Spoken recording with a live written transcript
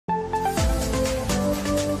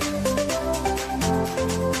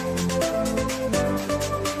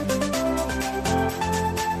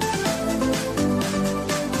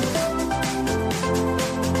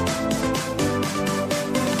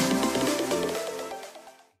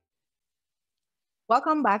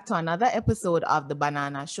Welcome back to another episode of The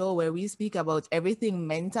Banana Show, where we speak about everything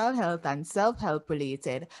mental health and self-help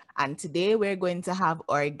related. And today we're going to have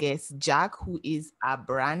our guest, Jack, who is a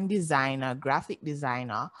brand designer, graphic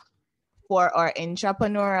designer, for our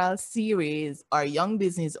entrepreneurial series, our young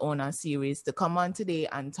business owner series, to come on today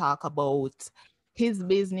and talk about his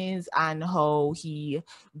business and how he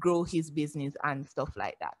grew his business and stuff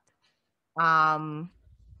like that. What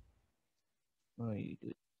are you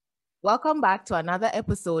doing? Welcome back to another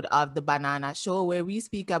episode of The Banana Show, where we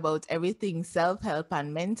speak about everything self-help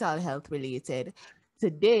and mental health related.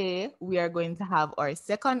 Today, we are going to have our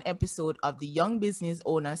second episode of the Young Business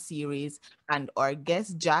Owner series, and our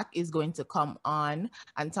guest, Jack, is going to come on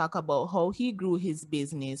and talk about how he grew his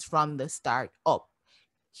business from the start up.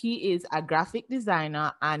 He is a graphic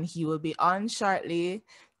designer, and he will be on shortly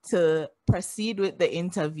to proceed with the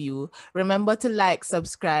interview. Remember to like,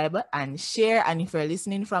 subscribe, and share. And if you're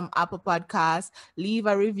listening from Apple Podcasts, leave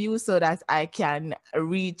a review so that I can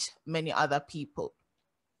reach many other people.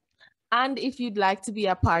 And if you'd like to be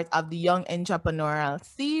a part of the Young Entrepreneurial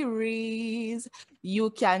series, you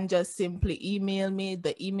can just simply email me.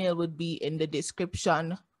 The email would be in the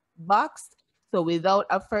description box. So without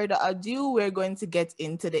a further ado, we're going to get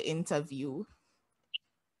into the interview.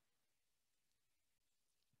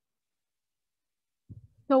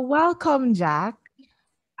 So welcome, Jack.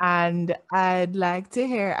 And I'd like to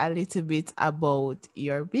hear a little bit about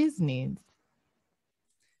your business.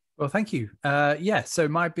 Well, thank you. So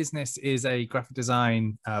my business is a graphic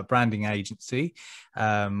design branding agency.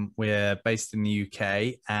 We're based in the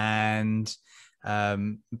UK, and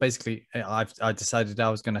basically I decided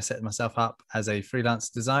I was going to set myself up as a freelance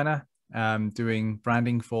designer, doing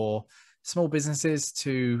branding for small businesses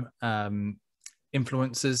to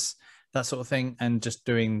influencers, that sort of thing, and just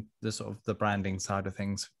doing the sort of the branding side of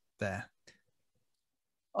things there.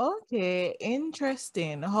 Okay,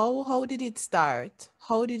 interesting. How did it start?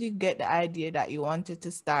 How did you get the idea that you wanted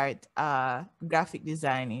to start a graphic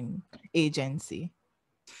designing agency?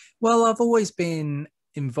 Well, I've always been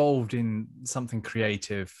involved in something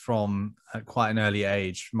creative from quite an early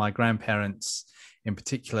age. My grandparents in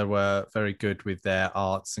particular were very good with their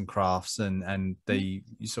arts and crafts, and they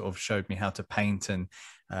sort of showed me how to paint. And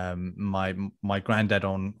my granddad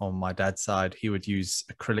on my dad's side, he would use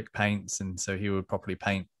acrylic paints, and so he would properly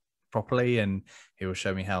paint properly, and he would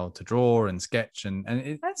show me how to draw and sketch.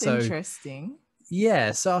 That's interesting.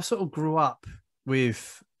 Yeah, so I sort of grew up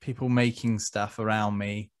with people making stuff around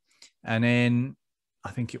me. And then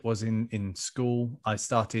I think it was in school, I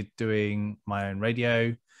started doing my own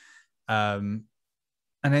radio.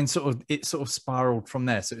 And then it sort of spiraled from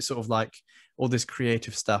there. So it's sort of like all this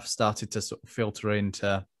creative stuff started to sort of filter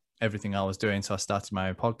into everything I was doing. So I started my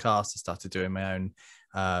own podcast. I started doing my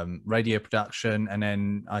own radio production. And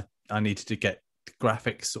then I needed to get the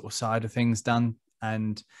graphic sort of side of things done.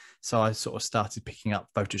 And so I sort of started picking up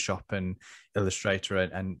Photoshop and Illustrator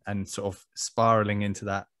and sort of spiraling into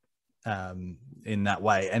that in that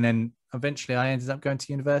way. And then eventually I ended up going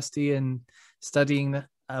to university and studying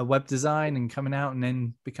web design and coming out and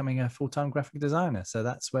then becoming a full-time graphic designer. So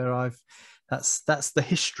that's where that's the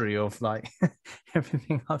history of like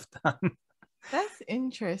everything I've done. That's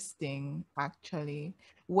interesting, actually.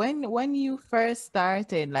 When you first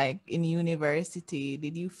started, like in university,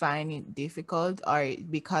 did you find it difficult, or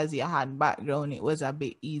because you had background, it was a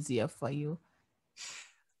bit easier for you?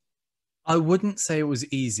 I wouldn't say it was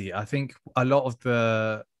easy. I think a lot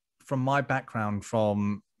of from my background,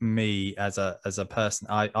 from me as a person,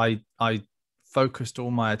 I focused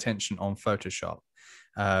all my attention on Photoshop.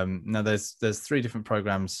 Now there's three different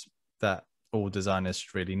programs that all designers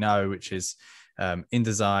should really know, which is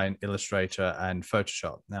InDesign, Illustrator, and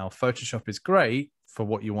Photoshop. Now Photoshop is great for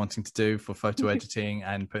what you're wanting to do for photo editing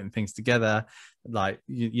and putting things together, like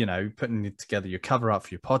you know, putting together your cover up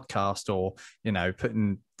for your podcast, or you know,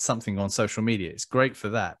 putting something on social media. It's great for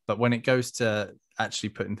that. But when it goes to actually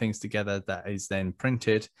putting things together that is then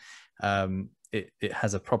printed, it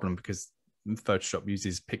has a problem because Photoshop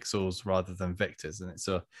uses pixels rather than vectors, and it's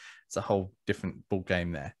a whole different ball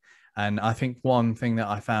game there. And I think one thing that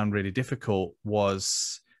I found really difficult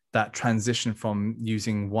was that transition from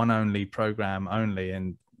using one only program only,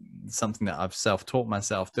 and something that I've self-taught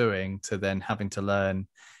myself doing, to then having to learn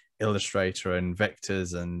Illustrator and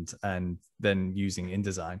vectors and then using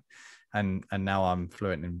InDesign. And now I'm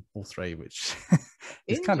fluent in all three, which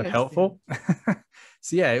is kind of helpful.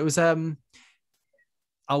 So yeah, it was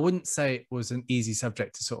I wouldn't say it was an easy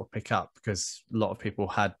subject to sort of pick up, because a lot of people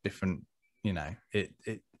had different, you know,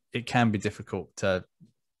 it can be difficult to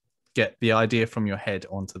get the idea from your head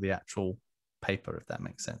onto the actual paper, if that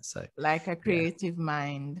makes sense. So like a creative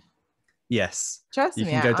mind. Yes, Trust you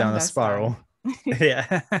me, can I go down a understand. spiral.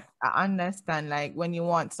 Yeah. I understand. Like when you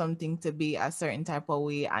want something to be a certain type of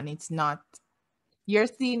way and it's not, you're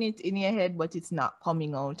seeing it in your head, but it's not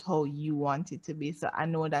coming out how you want it to be. So I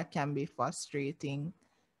know that can be frustrating.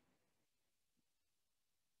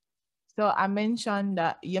 So I mentioned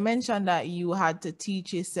that you mentioned that you had to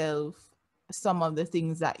teach yourself some of the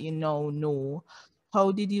things that you now know.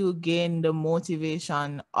 How did you gain the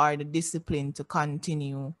motivation or the discipline to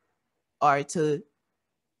continue or to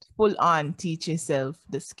full on teach yourself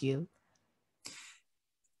the skill?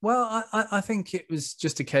 Well, I think it was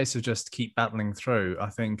just a case of just keep battling through. I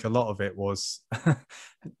think a lot of it was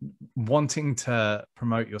wanting to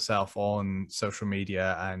promote yourself on social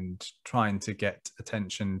media and trying to get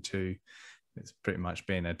attention to, it's pretty much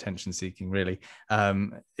being attention seeking really,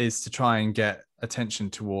 is to try and get attention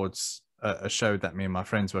towards a show that me and my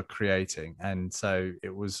friends were creating. And so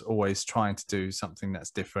it was always trying to do something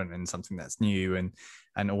that's different and something that's new,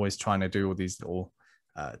 and always trying to do all these little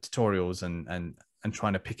tutorials and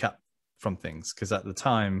trying to pick up from things. Because at the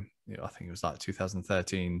time, you know, I think it was like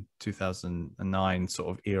 2013, 2009 sort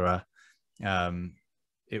of era,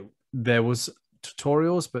 there was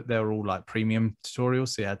tutorials, but they were all like premium tutorials,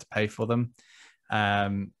 so you had to pay for them.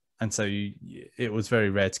 And so it was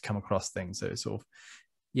very rare to come across things. So it's sort of,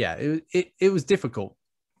 yeah, it was difficult.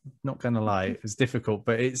 Not gonna lie, it was difficult,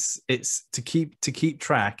 but it's to keep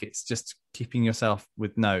track. It's just keeping yourself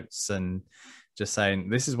with notes and just saying,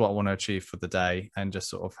 this is what I want to achieve for the day, and just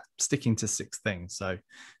sort of sticking to 6 things. So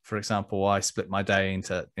for example, I split my day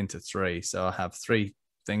into 3. So I have 3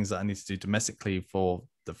 things that I need to do domestically for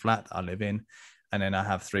the flat I live in, and then I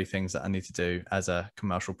have 3 things that I need to do as a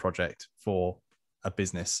commercial project for a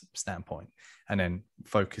business standpoint, and then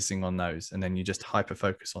focusing on those, and then you just hyper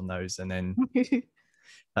focus on those, and then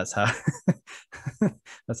that's how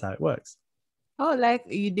that's how it works. Oh, like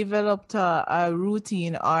you developed a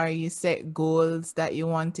routine or you set goals that you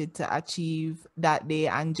wanted to achieve that day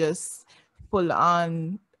and just full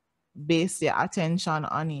on base your attention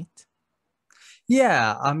on it.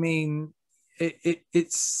 Yeah, I mean,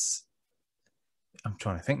 it's. I'm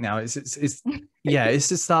trying to think now. It's yeah. It's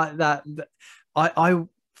just like that. I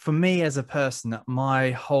for me as a person,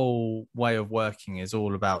 my whole way of working is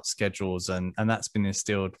all about schedules, and that's been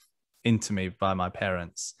instilled into me by my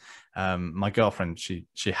parents. My girlfriend, she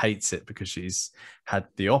hates it because she's had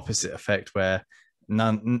the opposite effect, where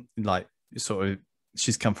none, like, sort of,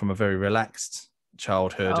 she's come from a very relaxed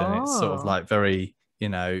childhood, and it's sort of Oh, like very, you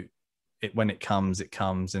know, when it comes, it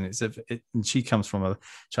comes, and and she comes from a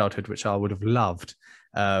childhood which I would have loved.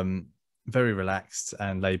 Very relaxed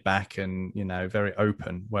and laid back, and, you know, very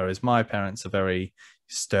open, whereas my parents are very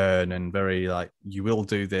stern and very like, you will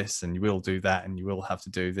do this and you will do that and you will have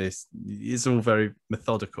to do this. It's all very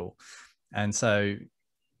methodical. And so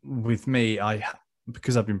with me,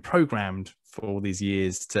 because I've been programmed for all these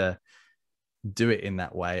years to do it in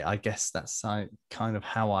that way, I guess that's kind of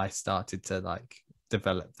how I started to like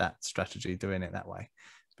develop that strategy, doing it that way,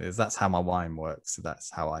 because that's how my mind works. So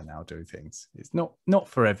that's how I now do things. It's not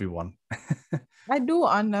for everyone. I do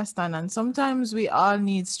understand. And sometimes we all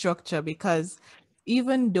need structure because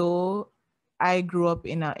even though I grew up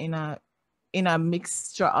in a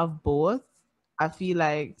mixture of both, I feel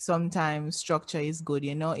like sometimes structure is good,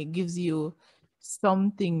 you know, it gives you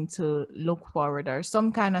something to look forward or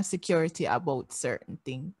some kind of security about certain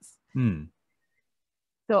things. Hmm.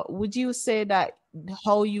 So would you say that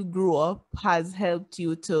how you grew up has helped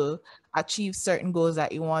you to achieve certain goals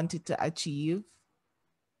that you wanted to achieve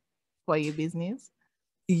for your business?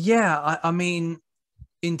 Yeah, I mean,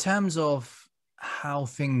 in terms of how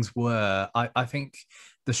things were, I think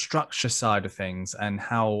the structure side of things and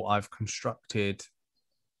how I've constructed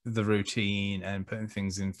the routine and putting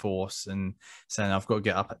things in force and saying I've got to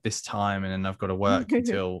get up at this time and then I've got to work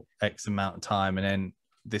until X amount of time, and then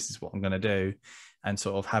this is what I'm going to do, and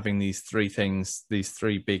sort of having these 3 things, these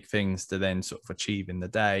 3 big things to then sort of achieve in the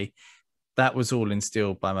day, that was all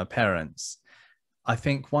instilled by my parents. I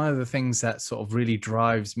think one of the things that sort of really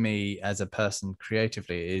drives me as a person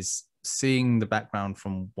creatively is seeing the background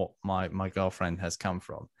from what my girlfriend has come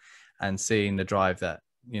from, and seeing the drive that,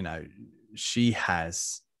 you know, she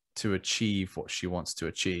has to achieve what she wants to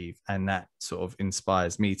achieve, and that sort of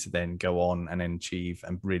inspires me to then go on and then achieve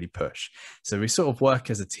and really push. So we sort of work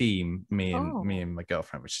as a team, me Oh, and my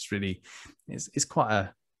girlfriend, which is really, it's quite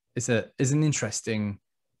a, it's an interesting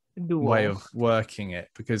way duo. of working it,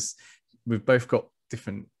 because we've both got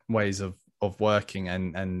different ways of working,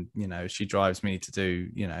 and you know, she drives me to do,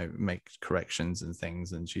 you know, make corrections and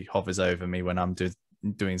things, and she hovers over me when I'm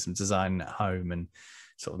doing some design at home, and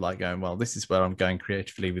sort of like going, well, this is where I'm going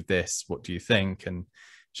creatively with this, what do you think? And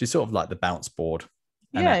she's sort of like the bounce board.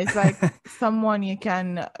 Yeah, it's like someone you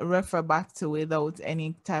can refer back to without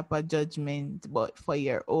any type of judgment, but for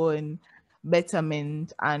your own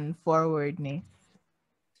betterment and forwardness.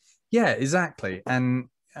 Yeah, exactly. And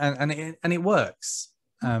it works.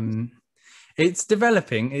 It's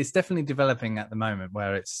developing. It's definitely developing at the moment,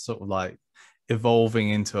 where it's sort of like evolving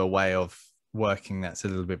into a way of working that's a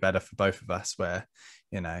little bit better for both of us, where,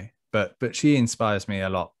 but she inspires me a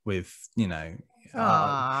lot with,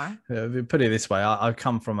 put it this way, I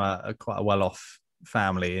come from a quite a well-off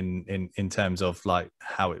family in terms of like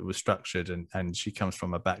how it was structured, and she comes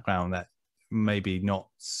from a background that maybe not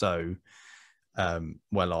so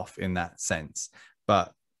well off in that sense,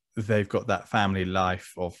 but they've got that family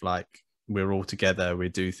life of like, we're all together, we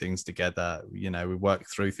do things together, we work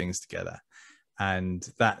through things together. And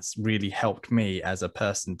that's really helped me as a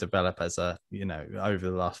person develop as a, over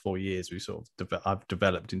the last 4 years, we sort of I've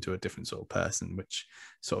developed into a different sort of person, which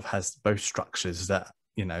sort of has both structures that,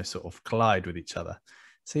 sort of collide with each other.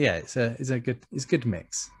 So yeah, it's a good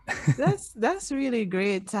mix. That's really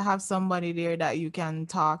great to have somebody there that you can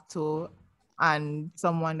talk to, and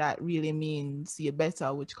someone that really means you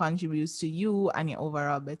better, which contributes to you and your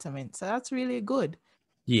overall betterment. So that's really good.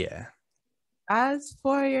 Yeah. As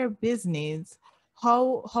for your business,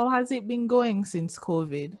 how has it been going since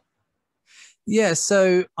COVID? Yeah,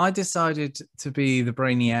 so I decided to be the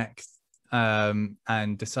brainiac,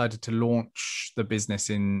 and decided to launch the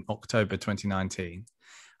business in October 2019.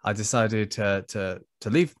 I decided to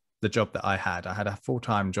leave the job that I had. I had a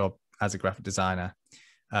full-time job as a graphic designer,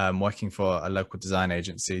 working for a local design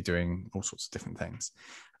agency, doing all sorts of different things.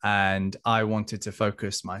 And I wanted to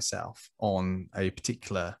focus myself on a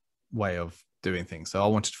particular way of doing things. So I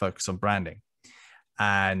wanted to focus on branding.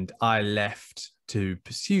 And I left to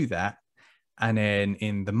pursue that. And then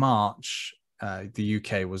in the March, the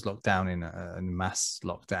UK was locked down in a mass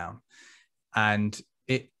lockdown. And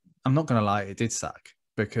I'm not going to lie, it did suck,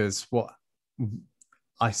 because what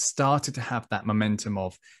I started to have that momentum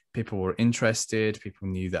of people were interested, people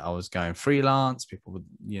knew that I was going freelance, people were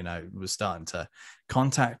starting to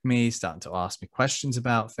contact me, starting to ask me questions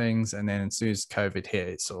about things. And then as soon as COVID hit,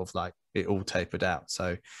 it's sort of like it all tapered out.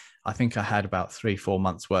 So I think I had about 3-4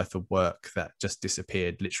 months worth of work that just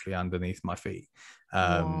disappeared literally underneath my feet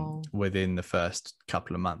within the first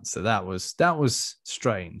couple of months. So that was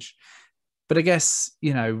strange. But I guess,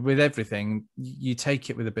 with everything, you take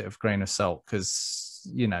it with a bit of grain of salt, because,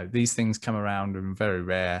 these things come around on very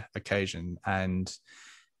rare occasion, and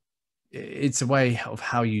it's a way of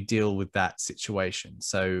how you deal with that situation.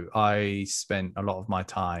 So I spent a lot of my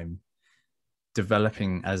time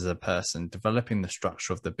developing as a person, developing the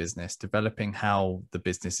structure of the business, developing how the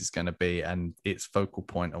business is going to be and its focal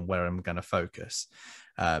point and where I'm going to focus.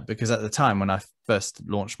 Because at the time when I first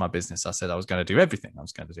launched my business, I said I was going to do everything. I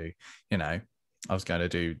was going to do, I was going to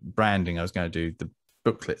do branding. I was going to do the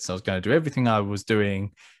booklets. I was going to do everything I was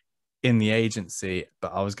doing in the agency,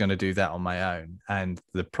 but I was going to do that on my own. And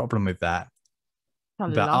the problem with that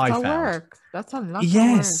I found, work. That's a lot of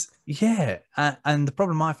work. Yeah. And the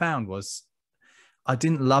problem I found was I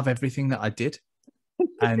didn't love everything that I did.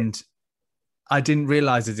 And I didn't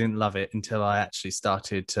realize I didn't love it until I actually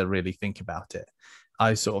started to really think about it.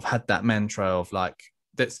 I sort of had that mantra of like,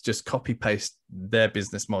 let's just copy paste their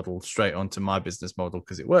business model straight onto my business model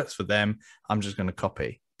because it works for them. I'm just going to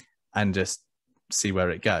copy and just see where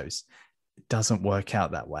it goes. It doesn't work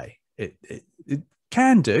out that way. It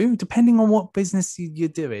can do, depending on what business you're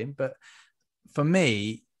doing. But for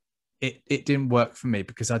me, it didn't work for me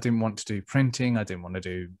because I didn't want to do printing. I didn't want to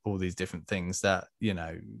do all these different things that,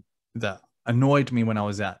 that annoyed me when I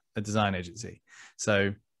was at a design agency.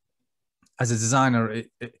 So as a designer,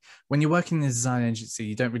 when you're working in a design agency,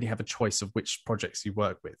 you don't really have a choice of which projects you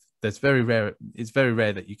work with. It's very rare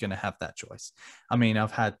that you're going to have that choice. I mean,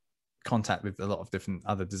 I've had contact with a lot of different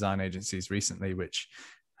other design agencies recently, which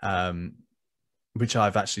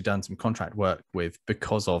I've actually done some contract work with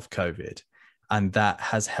because of COVID. And that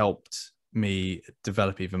has helped me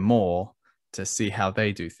develop even more to see how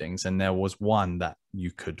they do things. And there was one that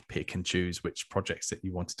you could pick and choose which projects that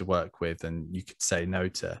you wanted to work with, and you could say no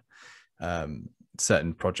to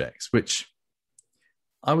certain projects, which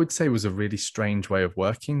I would say was a really strange way of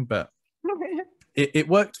working, but it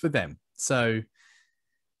worked for them. So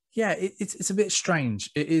yeah, it's a bit strange.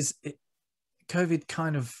 COVID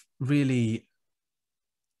kind of really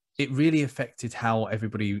affected how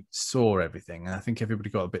everybody saw everything. And I think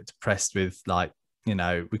everybody got a bit depressed with like,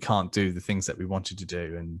 we can't do the things that we wanted to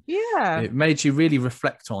do. And yeah, it made you really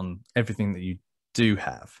reflect on everything that you do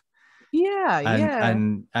have. Yeah, yeah.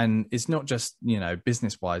 And it's not just, you know,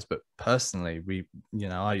 business wise, but personally, we, you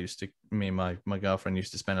know, me and my girlfriend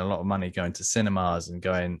used to spend a lot of money going to cinemas and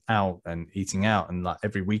going out and eating out, and like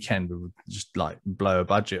every weekend we would just like blow a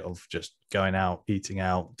budget of just going out, eating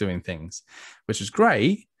out, doing things, which is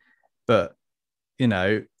great, but you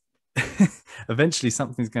know, eventually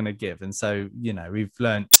something's going to give. And so, you know, we've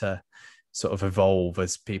learned to sort of evolve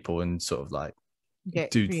as people and sort of like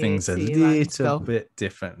Get do things a creative and little stuff. bit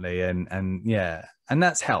differently. And yeah, and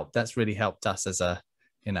that's helped. That's really helped us as a,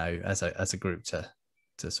 you know, as a group to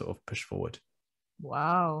sort of push forward.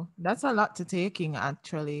 Wow, that's a lot to take in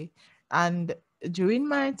actually. And during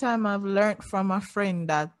my time, I've learned from a friend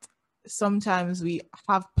that sometimes we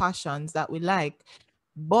have passions that we like,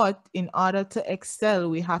 but in order to excel,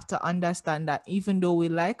 we have to understand that even though we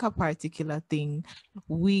like a particular thing,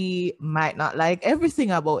 we might not like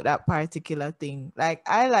everything about that particular thing. Like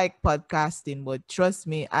I like podcasting, but trust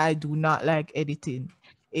me, I do not like editing.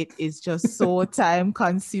 It is just so time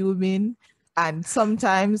consuming. And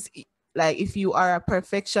sometimes like if you are a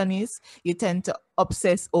perfectionist, you tend to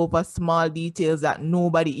obsess over small details that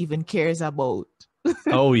nobody even cares about.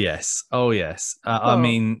 Oh yes, oh yes. I So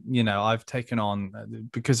mean, you know, I've taken on,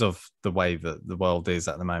 because of the way that the world is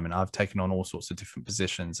at the moment, I've taken on all sorts of different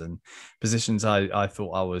positions, and positions I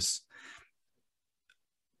thought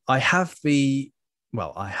I have the,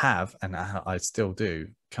 well, I have, and I still do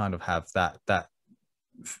kind of have that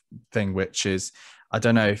thing, which is, I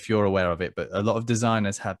don't know if you're aware of it, but a lot of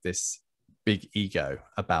designers have this big ego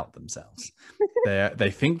about themselves.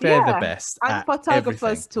 They think they're the yeah, best and at everything.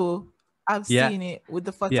 photographers too. I've Yeah, seen it with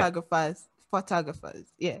the yeah, photographers.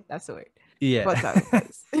 Photographers, yeah, that's the word. yeah,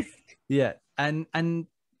 Photographers. yeah, and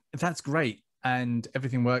that's great, and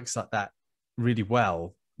everything works like that really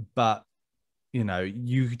well. But you know,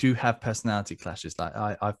 you do have personality clashes. Like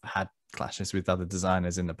I've had clashes with other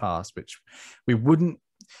designers in the past, which we wouldn't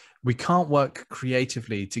we can't work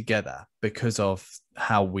creatively together because of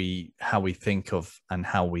how we think of and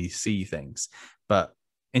how we see things. But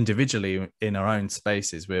individually in our own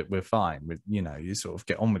spaces, we're fine with, you know, you sort of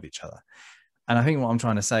get on with each other. And I think what I'm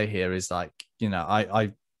trying to say here is, like, you know,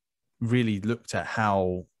 I really looked at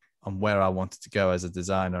how and where I wanted to go as a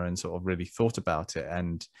designer and sort of really thought about it.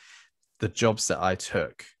 And the jobs that I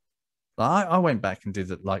took, I went back and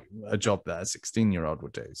did like a job that a 16-year-old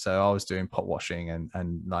would do. So I was doing pot washing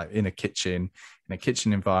and like in a kitchen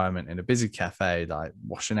environment, in a busy cafe, like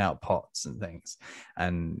washing out pots and things,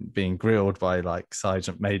 and being grilled by like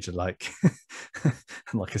Sergeant Major, like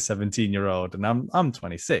like a 17-year-old. And I'm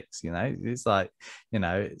 26, you know, it's like, you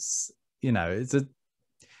know, it's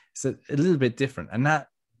a little bit different. And that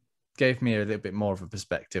gave me a little bit more of a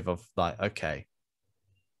perspective of like, okay,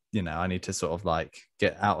 you know, I need to sort of like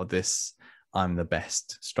get out of this I'm the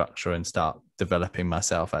best structure and start developing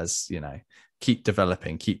myself, as, you know, keep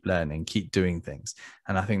developing, keep learning, keep doing things.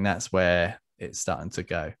 And I think that's where it's starting to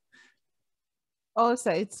go.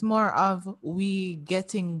 Also, it's more of we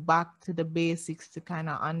getting back to the basics to kind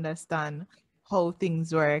of understand how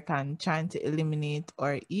things work and trying to eliminate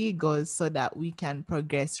our egos so that we can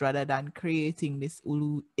progress rather than creating this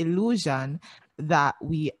illusion that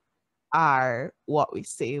we are what we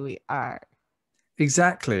say we are.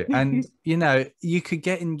 Exactly. And, you know, you could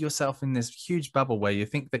get in yourself in this huge bubble where you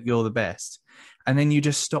think that you're the best, and then you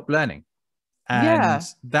just stop learning. And Yeah.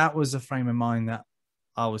 that was a frame of mind that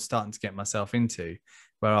I was starting to get myself into,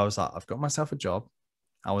 where I was like, I've got myself a job.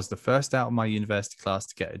 I was the first out of my university class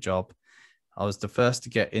to get a job. I was the first to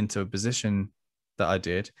get into a position that I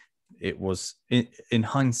did. It was in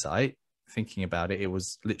hindsight, thinking about it, it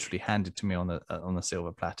was literally handed to me on a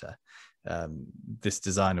silver platter. This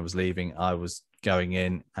designer was leaving. I was going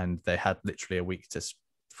in, and they had literally a week to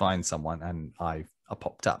find someone, and I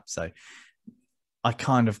popped up. So I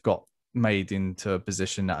kind of got made into a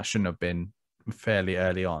position that I shouldn't have been fairly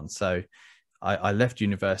early on. So I left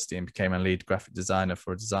university and became a lead graphic designer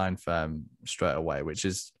for a design firm straight away, which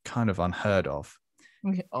is kind of unheard of.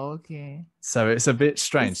 Okay. So it's a bit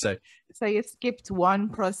strange. So So you skipped one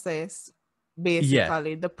process, yeah,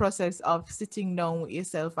 basically the process of sitting down with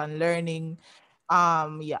yourself and learning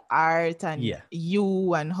your art and yeah,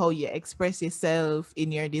 you and how you express yourself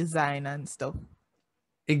in your design and stuff.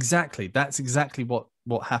 exactly. That's exactly what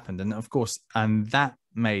happened. And of course, and that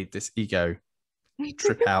made this ego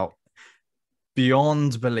trip out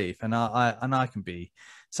beyond belief. And I can be,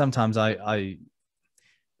 sometimes I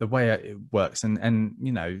the way it works, and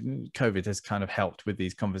you know, COVID has kind of helped with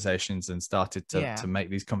these conversations and started to Yeah. make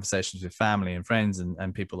these conversations with family and friends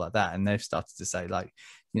and people like that. And they've started to say, like,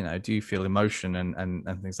 do you feel emotion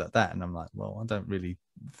and things like that? And I'm like, well, I don't really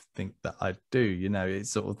think that I do.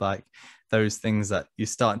 It's sort of like those things that you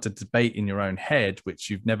start to debate in your own head, which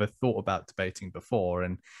you've never thought about debating before.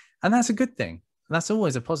 And that's a good thing. That's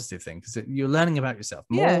always a positive thing, because you're learning about yourself.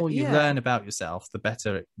 Yeah, More you yeah. learn about yourself, the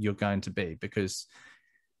better you're going to be, because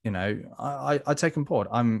I take on board.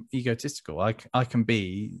 I'm egotistical. I can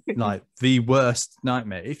be like the worst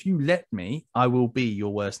nightmare. If you let me, I will be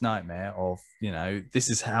your worst nightmare of, this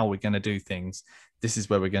is how we're going to do things. This is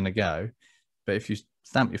where we're going to go. But if you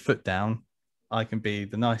stamp your foot down, I can be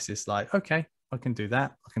the nicest, like, okay, I can do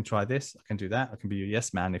that. I can try this. I can do that. I can be your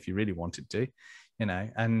yes man if you really wanted to,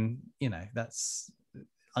 that's,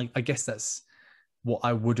 I guess that's what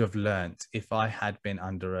I would have learnt if I had been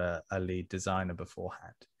under a lead designer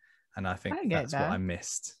beforehand. And I think I get that's what I that.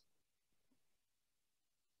 missed.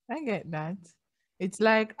 I get that. It's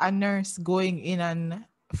like a nurse going in and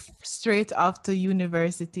straight after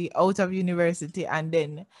university, out of university, and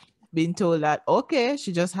then being told that, okay,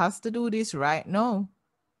 she just has to do this right now.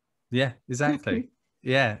 Yeah, exactly.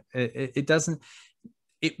 Yeah, it doesn't,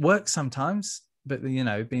 it works sometimes, but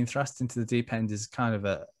being thrust into the deep end is kind of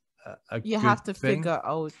a You good have to thing. figure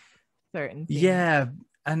out certain things. Yeah,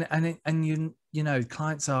 and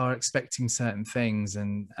clients are expecting certain things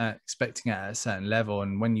and expecting it at a certain level,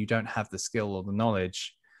 and when you don't have the skill or the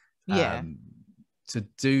knowledge Yeah. to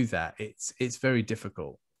do that, it's very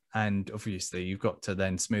difficult. And obviously you've got to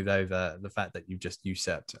then smooth over the fact that you've just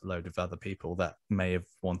usurped a load of other people that may have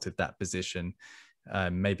wanted that position,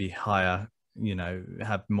 maybe higher,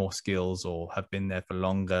 have more skills or have been there for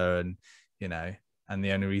longer, and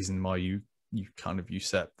the only reason why you kind of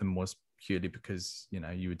usurped them was purely because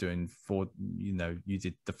you were doing you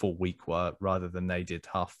did the full week work rather than they did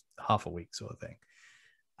half a week sort of thing.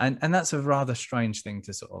 And that's a rather strange thing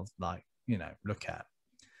to sort of like look at,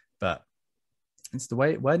 but it's the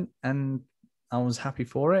way it went, and I was happy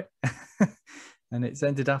for it. And it's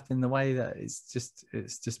ended up in the way that it's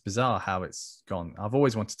just bizarre how it's gone. I've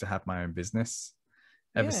always wanted to have my own business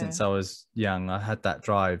ever Yeah. since I was young. I had that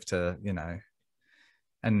drive to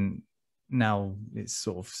and now it's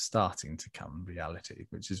sort of starting to come reality,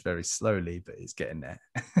 which is very slowly, but it's getting there.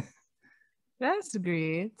 That's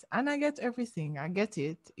great. And I get everything. I get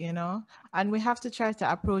it. And we have to try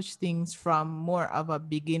to approach things from more of a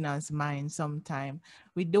beginner's mind sometime.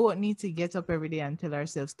 We don't need to get up every day and tell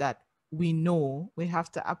ourselves that we know. We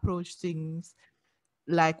have to approach things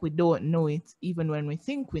like we don't know it, even when we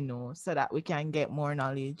think we know, so that we can get more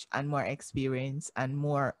knowledge and more experience and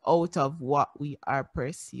more out of what we are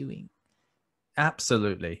pursuing.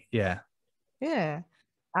 Absolutely. Yeah. Yeah.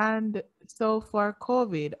 And so for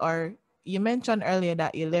COVID, or you mentioned earlier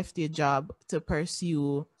that you left your job to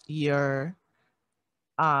pursue your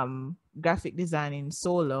graphic design in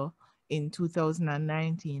solo in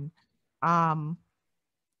 2019. Um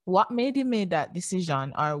what made you make that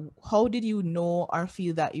decision, or how did you know or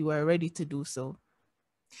feel that you were ready to do so?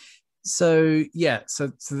 So yeah, so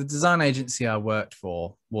the design agency I worked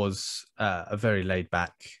for was a very laid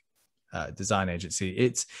back design agency.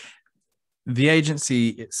 It's the agency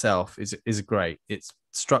itself is great. Its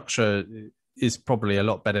structure is probably a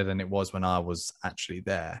lot better than it was when I was actually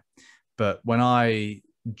there. But when I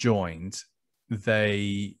joined,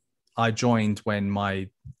 I joined when my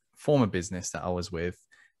former business that I was with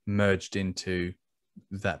merged into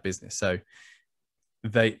that business. So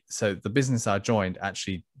the business I joined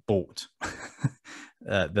actually bought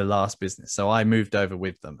the last business. So I moved over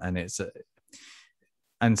with them,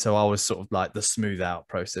 and so I was sort of like the smooth out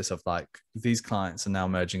process of like, these clients are now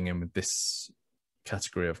merging in with this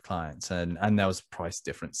category of clients, and there was price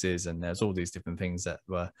differences, and there's all these different things that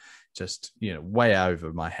were just way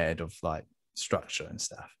over my head of like structure and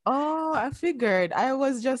stuff. Oh, I figured. I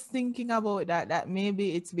was just thinking about that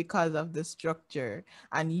maybe it's because of the structure,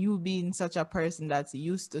 and you being such a person that's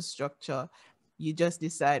used to structure, you just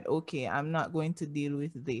decide, okay, I'm not going to deal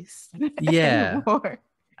with this Yeah, anymore.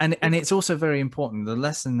 and it's also very important. The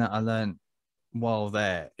lesson that I learned while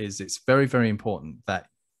there is, it's very, very important that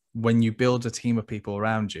when you build a team of people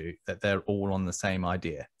around you, that they're all on the same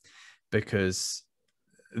idea. Because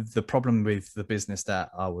the problem with the business that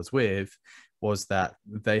I was with was that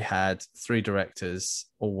they had three directors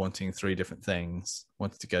all wanting three different things,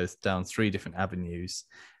 wanted to go down three different avenues,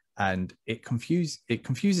 and it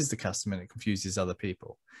confuses the customer, and it confuses other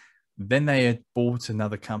people. Then they had bought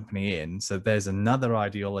another company in, so there's another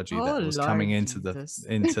ideology Oh, that was coming Lord into Jesus.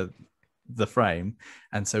 the frame.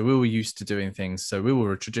 And so we were used to doing things. So we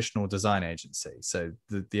were a traditional design agency. So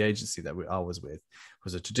the agency that I was with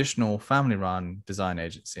was a traditional family run design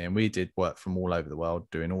agency, and we did work from all over the world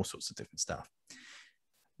doing all sorts of different stuff.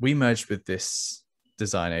 We merged with this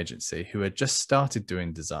design agency who had just started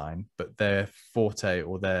doing design, but their forte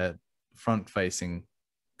or their front-facing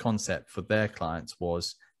concept for their clients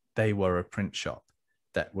was they were a print shop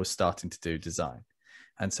that was starting to do design.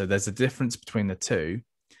 And so there's a difference between the two,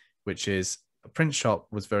 which is a print shop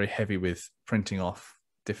was very heavy with printing off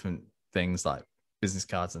different things like business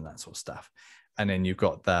cards and that sort of stuff. And then you've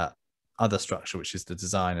got that other structure, which is the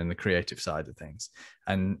design and the creative side of things.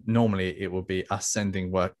 And normally it will be us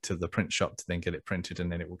sending work to the print shop to then get it printed,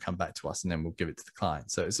 and then it will come back to us, and then we'll give it to the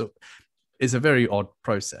client. So it's a very odd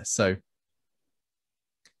process. So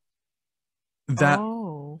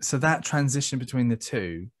that transition between the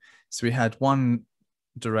two. So we had one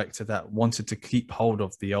director that wanted to keep hold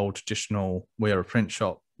of the old traditional, we're a print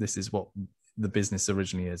shop, this is what the business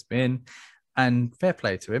originally has been, and fair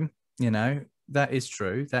play to him. That is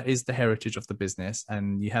true. That is the heritage of the business,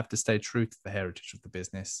 and you have to stay true to the heritage of the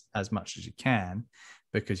business as much as you can,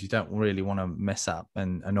 because you don't really want to mess up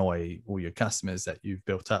and annoy all your customers that you've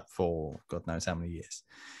built up for God knows how many years.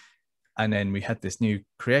 And then we had this new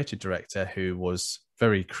creative director who was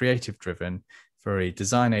very creative driven, very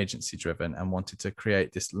design agency driven, and wanted to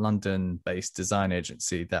create this London-based design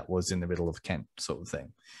agency that was in the middle of Kent sort of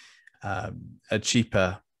thing, a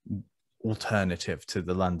cheaper alternative to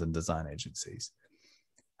the London design agencies.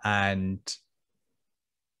 And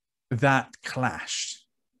that clashed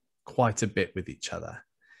quite a bit with each other.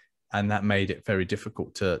 And that made it very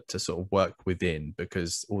difficult to sort of work within,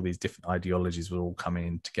 because all these different ideologies were all coming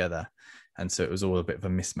in together. And so it was all a bit of a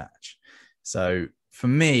mismatch. So for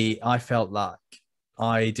me, I felt like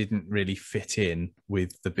I didn't really fit in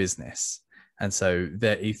with the business. And so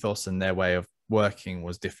their ethos and their way of working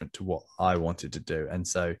was different to what I wanted to do. And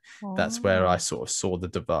so that's where I sort of saw the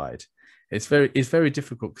divide. It's very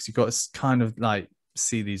difficult, because you've got to kind of like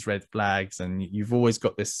see these red flags, and you've always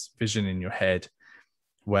got this vision in your head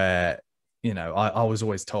where, I was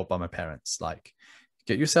always told by my parents, like,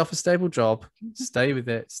 get yourself a stable job, stay with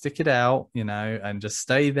it, stick it out, and just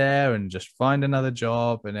stay there and just find another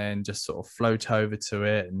job, and then just sort of float over to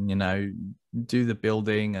it and, do the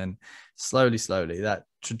building, and slowly, that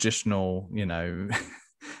traditional,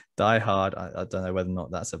 die hard. I don't know whether or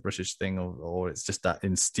not that's a British thing or it's just that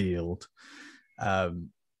instilled.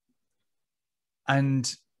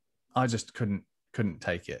 And I just couldn't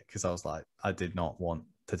take it, because I was like, I did not want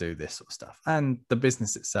to do this sort of stuff. And the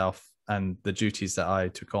business itself and the duties that I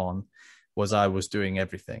took on was I was doing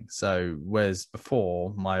everything. So whereas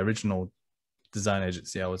before, my original design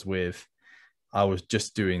agency I was with, I was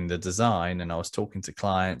just doing the design, and I was talking to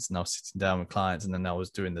clients, and I was sitting down with clients, and then I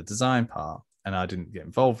was doing the design part, and I didn't get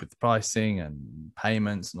involved with the pricing and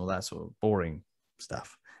payments and all that sort of boring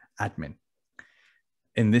stuff, admin.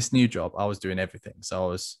 In this new job, I was doing everything. So I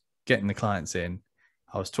was getting the clients in,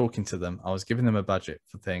 I was talking to them, I was giving them a budget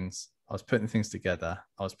for things, I was putting things together,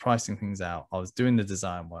 I was pricing things out, I was doing the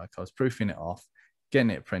design work, I was proofing it off, getting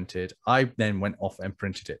it printed. I then went off and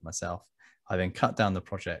printed it myself. I then cut down the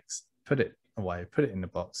projects, put it away, put it in the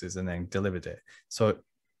boxes, and then delivered it. So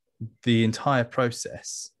the entire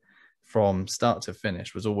process from start to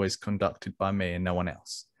finish was always conducted by me and no one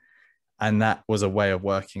else. And that was a way of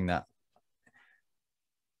working that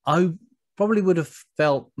I probably would have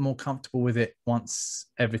felt more comfortable with it once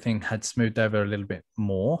everything had smoothed over a little bit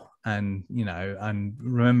more. And, and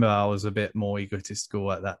remember, I was a bit more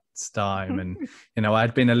egotistical at that time. And,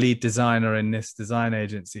 I'd been a lead designer in this design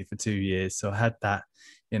agency for 2 years. So I had that,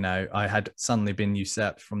 I had suddenly been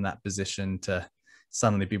usurped from that position to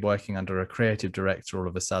suddenly be working under a creative director all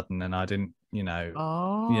of a sudden. And I didn't,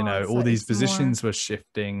 all these positions were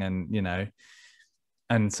shifting, and,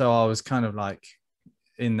 and so I was kind of like,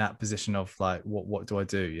 in that position of like, what do I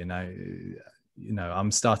do?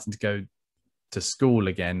 I'm starting to go to school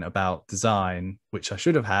again about design, which I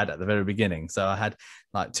should have had at the very beginning. So I had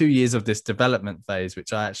like 2 years of this development phase,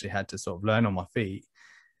 which I actually had to sort of learn on my feet.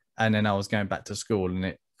 And then I was going back to school,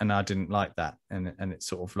 and I didn't like that. And it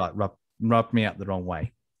sort of like rubbed me up the wrong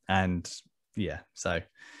way. And so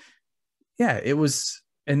it was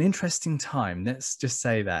an interesting time. Let's just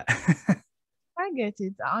say that. I get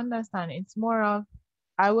it. I understand. It's more of,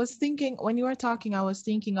 I was thinking, when you were talking, I was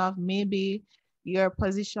thinking of maybe your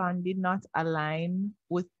position did not align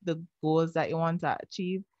with the goals that you want to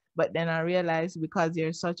achieve. But then I realized, because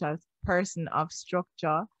you're such a person of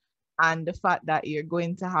structure, and the fact that you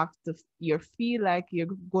feel like you're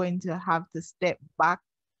going to have to step back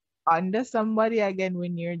under somebody again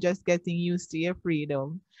when you're just getting used to your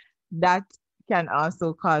freedom, that can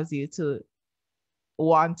also cause you to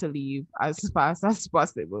want to leave as fast as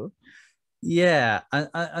possible. Yeah.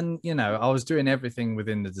 And I was doing everything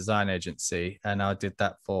within the design agency, and I did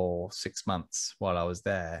that for 6 months while I was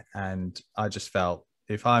there. And I just felt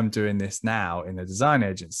if I'm doing this now in a design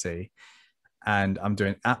agency and I'm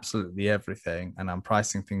doing absolutely everything and I'm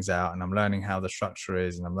pricing things out and I'm learning how the structure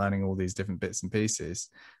is and I'm learning all these different bits and pieces,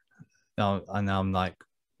 and I'm like,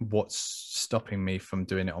 what's stopping me from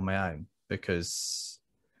doing it on my own? Because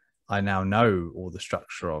I now know all the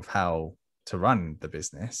structure of how to run the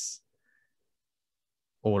business.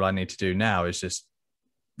 All I need to do now is just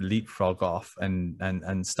leapfrog off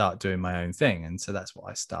and start doing my own thing. And so that's what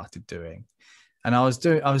I started doing. And I was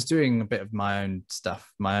doing a bit of my own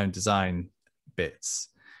stuff, my own design bits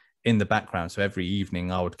in the background. So every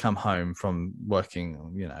evening I would come home from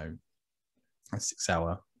working, you know, a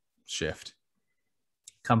 6-hour shift,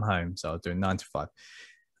 come home. So I was doing 9 to 5,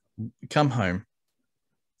 come home,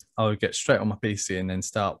 I would get straight on my PC and then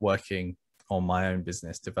start working on my own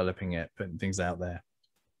business, developing it, putting things out there,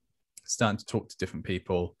 starting to talk to different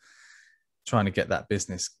people, trying to get that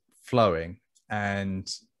business flowing. And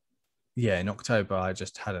yeah, in October, I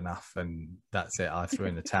just had enough, and that's it. I threw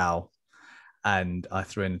in the towel, and I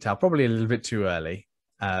threw in the towel probably a little bit too early,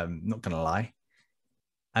 not going to lie.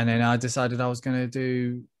 And then I decided I was going to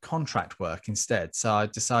do contract work instead. So I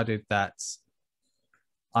decided that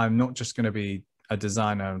I'm not just going to be a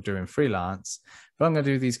designer doing freelance, but I'm going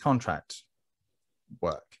to do these contract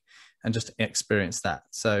work and just experience that.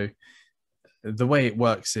 So the way it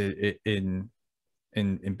works in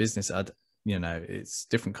business, you know, it's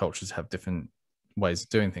different cultures have different ways of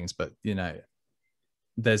doing things, but you know,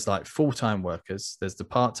 there's like full-time workers, there's the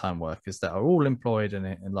part-time workers that are all employed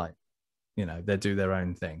and like, you know, they do their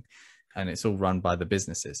own thing and it's all run by the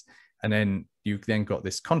businesses. And then you've then got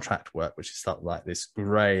this contract work, which is like this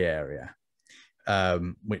gray area,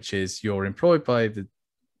 which is you're employed by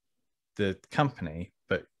the company,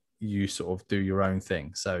 but you sort of do your own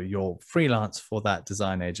thing. So you're freelance for that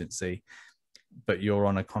design agency, but you're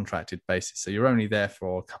on a contracted basis. So you're only there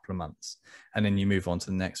for a couple of months and then you move on to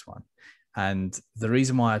the next one. And the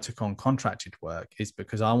reason why I took on contracted work is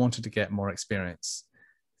because I wanted to get more experience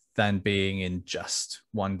than being in just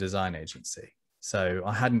one design agency. So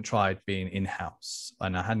I hadn't tried being in-house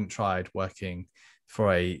and I hadn't tried working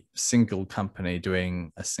for a single company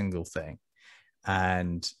doing a single thing.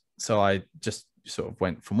 And so I just sort of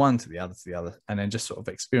went from one to the other, and then just sort of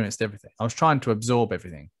experienced everything. I was trying to absorb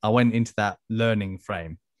everything. I went into that learning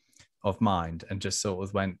frame of mind and just sort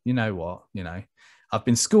of went, you know what, you know, I've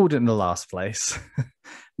been schooled in the last place.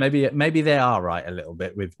 maybe they are right a little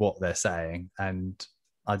bit with what they're saying. And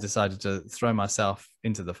I decided to throw myself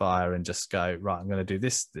into the fire and just go, right, I'm going to do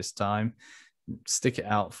this time, stick it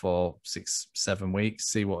out for 6-7 weeks,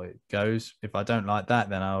 see what it goes. If I don't like that,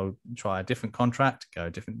 then I'll try a different contract, go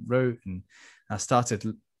a different route. And I started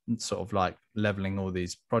sort of like leveling all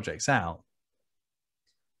these projects out.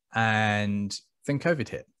 And then COVID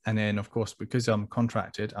hit. And then, of course, because I'm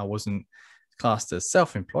contracted, I wasn't classed as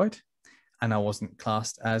self-employed and I wasn't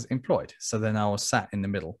classed as employed. So then I was sat in the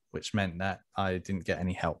middle, which meant that I didn't get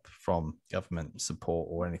any help from government support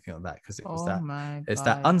or anything like that, because it was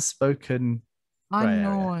that unspoken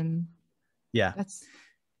unknown. Yeah. That's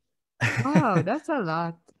wow, that's a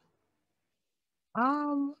lot.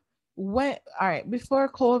 When all right, before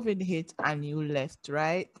COVID hit and you left,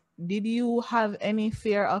 right? Did you have any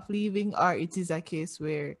fear of leaving, or it is a case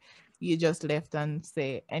where you just left and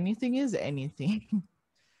say anything is anything?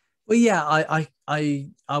 Well, yeah, I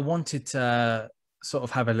wanted to sort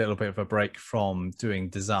of have a little bit of a break from doing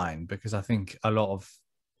design, because I think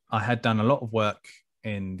I had done a lot of work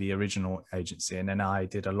in the original agency, and then I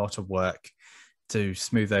did a lot of work to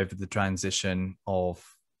smooth over the transition of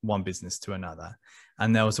one business to another.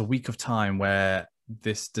 And there was a week of time where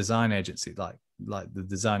this design agency, like the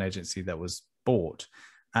design agency that was bought,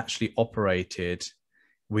 actually operated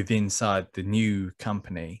inside the new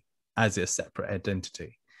company as a separate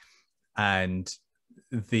identity. And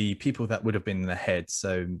the people that would have been the head,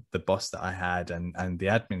 so the boss that I had and the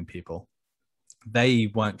admin people,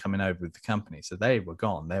 they weren't coming over with the company. So they were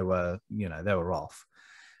gone. They were off.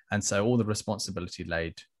 And so all the responsibility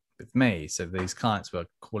laid with me. So these clients were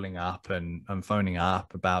calling up and phoning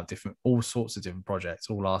up about all sorts of different projects,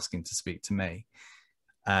 all asking to speak to me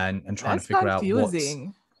and trying That's to figure confusing.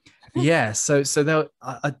 out yeah. So there,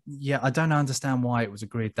 I don't understand why it was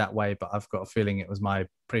agreed that way, but I've got a feeling it was my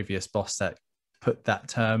previous boss that put that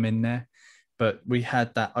term in there. But we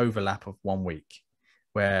had that overlap of 1 week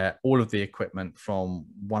where all of the equipment from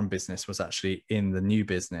one business was actually in the new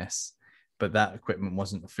business, but that equipment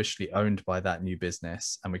wasn't officially owned by that new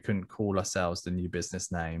business, and we couldn't call ourselves the new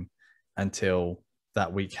business name until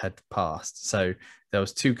that week had passed. So there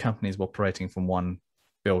was 2 companies operating from one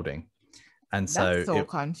building. And that's so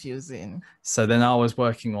confusing. So then I was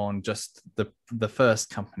working on just the first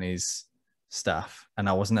company's stuff, and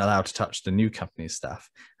I wasn't allowed to touch the new company's stuff.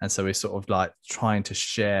 And so we're sort of like trying to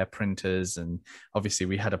share printers, and obviously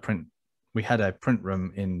we had a print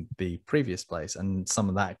room in the previous place, and some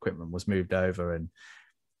of that equipment was moved over, and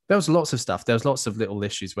there was lots of stuff. There was lots of little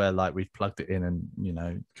issues where like we plugged it in and, you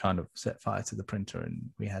know, kind of set fire to the printer, and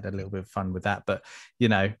we had a little bit of fun with that. But, you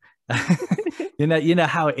know, you know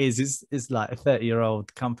how it is. It's like a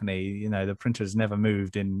 30-year-old company, you know, the printer has never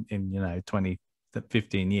moved in, you know, 20,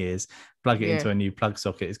 15 years. Plug it into a new plug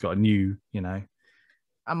socket. It's got a new, you know,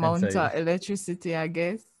 amount of electricity, I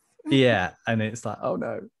guess. Yeah. And it's like, oh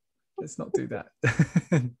no, let's not do that.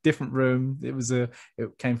 Different room.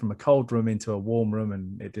 It came from a cold room into a warm room,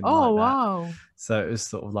 and it didn't like that. Wow. So it was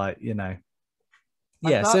sort of like, you know,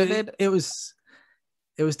 yeah. So it was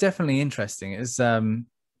definitely interesting. It was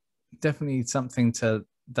definitely something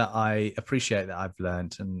that I appreciate, that I've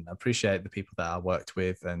learned, and appreciate the people that I worked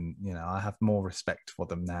with. And, you know, I have more respect for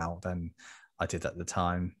them now than I did at the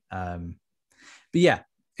time. But yeah,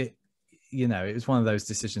 you know, it was one of those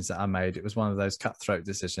decisions that I made. It was one of those cutthroat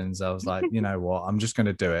decisions. I was like, you know what, I'm just going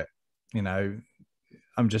to do it. You know,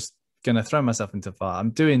 I'm just going to throw myself into fire.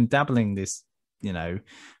 I'm dabbling this, you know,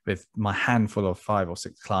 with my handful of 5 or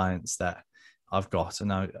 6 clients that I've got.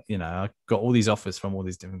 And I got all these offers from all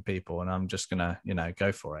these different people, and I'm just going to, you know,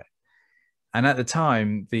 go for it. And at the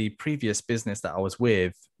time, the previous business that I was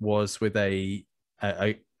with a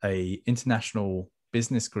international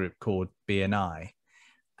business group called BNI.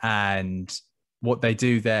 And what they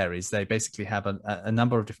do there is they basically have a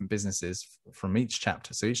number of different businesses from each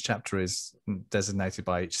chapter. So each chapter is designated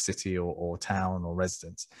by each city or town or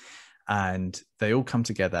residence. And they all come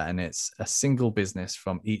together, and it's a single business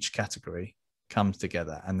from each category comes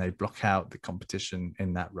together, and they block out the competition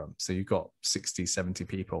in that room. So you've got 60, 70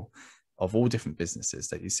 people of all different businesses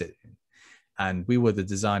that you sit in. And we were the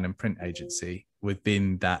design and print agency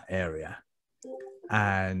within that area.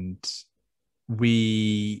 And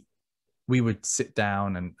we would sit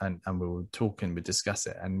down and we would talk and we'd discuss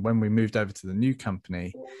it. And when we moved over to the new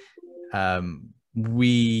company,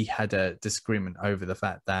 we had a disagreement over the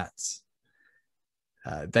fact that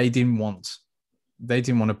they didn't want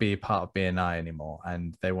to be a part of BNI anymore,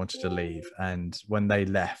 and they wanted to leave. And when they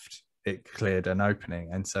left, it cleared an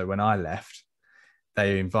opening. And so when I left,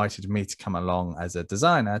 they invited me to come along as a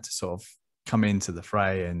designer to sort of come into the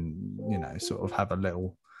fray and, you know, sort of have a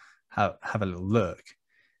little look.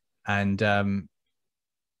 And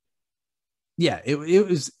yeah, it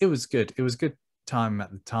was good. It was a good time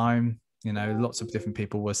at the time. You know, lots of different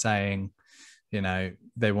people were saying, you know,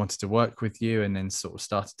 they wanted to work with you, and then sort of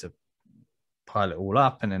started to pile it all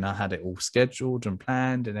up. And then I had it all scheduled and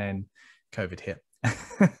planned, and then COVID hit,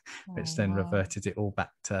 which then reverted it all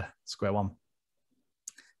back to square one.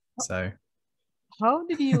 So how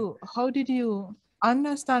did you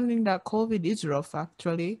understanding that COVID is rough,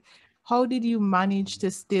 actually, how did you manage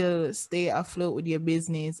to still stay afloat with your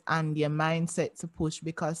business and your mindset to push?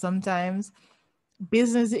 Because sometimes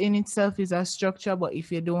business in itself is a structure, but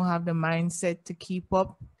if you don't have the mindset to keep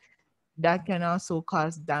up, that can also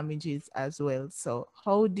cause damages as well. So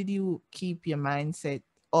how did you keep your mindset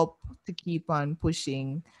up to keep on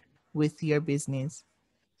pushing with your business?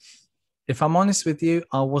 If I'm honest with you,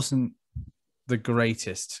 I wasn't the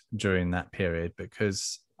greatest during that period,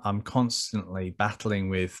 because I'm constantly battling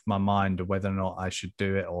with my mind of whether or not I should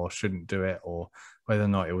do it or shouldn't do it, or whether or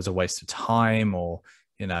not it was a waste of time, or,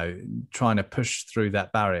 you know, trying to push through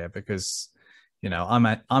that barrier. Because, you know,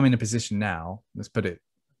 I'm in a position now, let's put it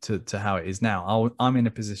to how it is now. I'm in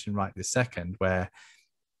a position right this second where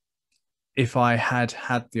if I had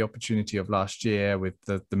the opportunity of last year with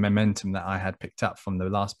the momentum that I had picked up from the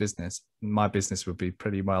last business, my business would be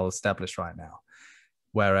pretty well established right now.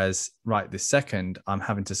 Whereas right this second, I'm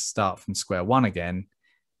having to start from square one again,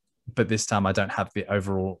 but this time I don't have the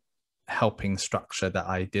overall helping structure that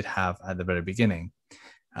I did have at the very beginning.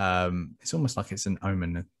 It's almost like it's an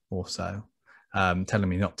omen also, telling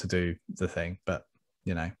me not to do the thing, but,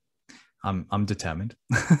 you know, I'm determined.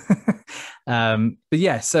 But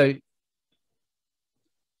yeah, so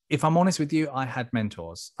if I'm honest with you, I had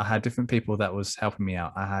mentors. I had different people that was helping me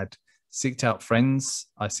out. I had seeked out friends.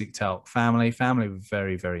 I seeked out family. Family was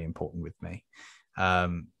very, very important with me.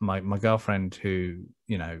 My girlfriend, who,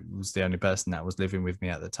 you know, was the only person that was living with me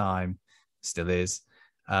at the time, still is.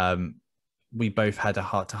 We both had a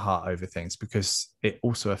heart-to-heart over things, because it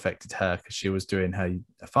also affected her, because she was doing her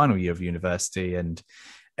final year of university and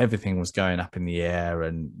everything was going up in the air.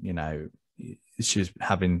 And, you know, she was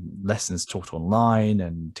having lessons taught online,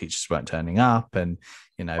 and teachers weren't turning up, and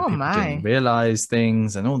Oh people my. didn't realize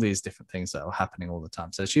things, and all these different things that were happening all the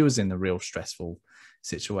time. So she was in a real stressful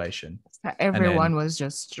situation. Everyone was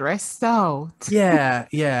just stressed out. Yeah.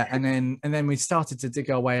 And then we started to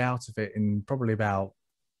dig our way out of it in probably about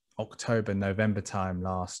October, November time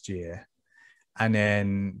last year. And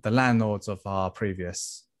then the landlords of our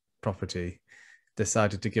previous property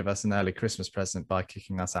decided to give us an early Christmas present by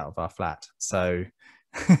kicking us out of our flat. So,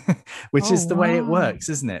 which is the way it works,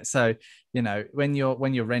 isn't it? So, when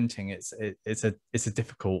you're renting, it's a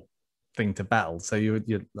difficult thing to battle. So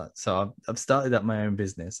so I've started up my own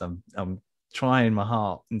business. I'm trying my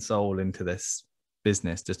heart and soul into this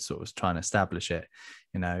business, just sort of trying to establish it.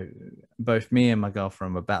 Both me and my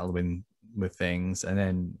girlfriend were battling with things, and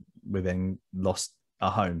then we then lost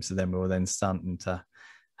our home. So then we were then starting to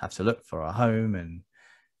have to look for a home, and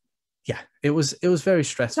it was very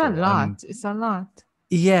stressful. It's a lot. It's a lot.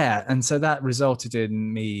 Yeah. And so that resulted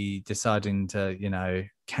in me deciding to,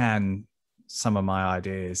 can some of my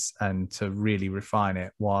ideas and to really refine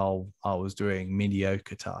it while I was doing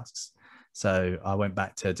mediocre tasks. So I went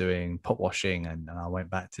back to doing pot washing, and I went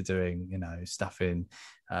back to doing, stuff in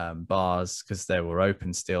bars because they were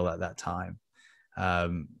open still at that time.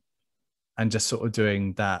 And just sort of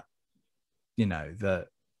doing that, I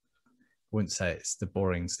wouldn't say it's the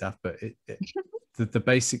boring stuff, but the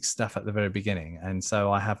basic stuff at the very beginning. And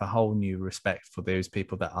so I have a whole new respect for those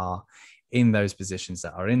people that are in those positions,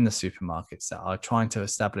 that are in the supermarkets, that are trying to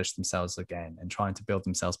establish themselves again and trying to build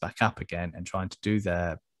themselves back up again and trying to do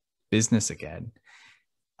their business again,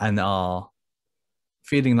 and are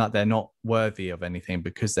feeling like they're not worthy of anything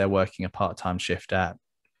because they're working a part-time shift at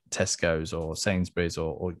Tesco's or Sainsbury's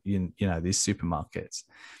or these supermarkets.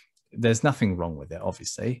 There's nothing wrong with it,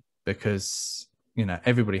 obviously, because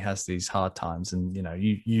everybody has these hard times, and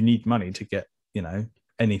you need money to get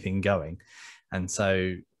anything going. And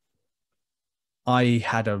so I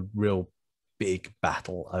had a real big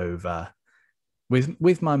battle over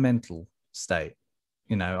with my mental state.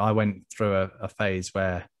 I went through a phase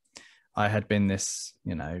where I had been this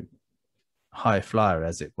high flyer,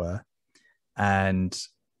 as it were, and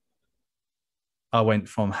I went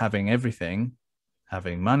from having everything,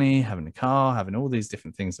 having money, having a car, having all these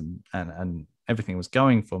different things, and everything was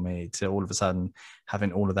going for me, to all of a sudden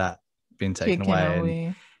having all of that being taken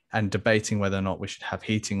away. And debating whether or not we should have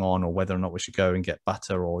heating on, or whether or not we should go and get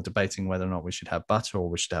butter, or debating whether or not we should have butter, or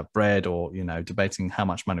we should have bread, or debating how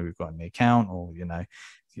much money we've got in the account, or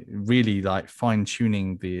really like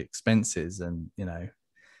fine-tuning the expenses, and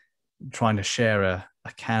trying to share a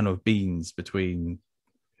can of beans between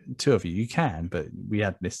two of you. You can, but we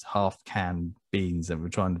had this half can beans, and we're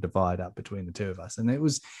trying to divide up between the two of us, and it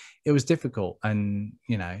was difficult. And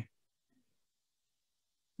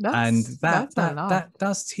that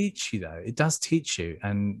does teach you, though. It does teach you,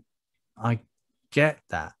 and I get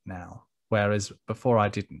that now, whereas before I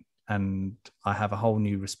didn't. And I have a whole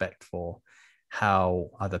new respect for how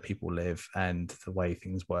other people live and the way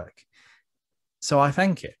things work. So I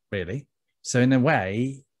thank it, really. So in a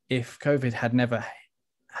way, if COVID had never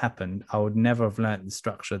happened, I would never have learned the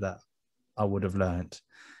structure that I would have learned,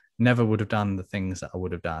 never would have done the things that I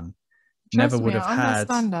would have done, never would have had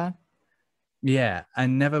that. Yeah,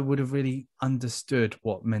 and never would have really understood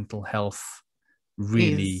what mental health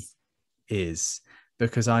really is,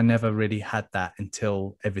 because I never really had that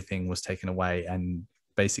until everything was taken away, and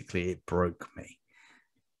basically it broke me.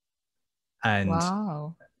 And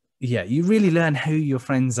yeah, you really learn who your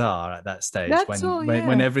friends are at that stage,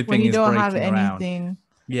 when everything is breaking around.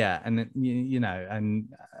 Yeah, and and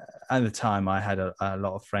at the time I had a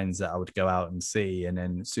lot of friends that I would go out and see, and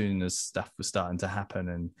then as soon as stuff was starting to happen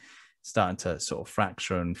and starting to sort of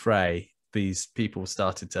fracture and fray, these people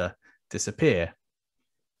started to disappear.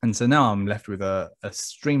 And so now I'm left with a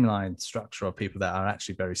streamlined structure of people that are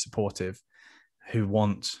actually very supportive, who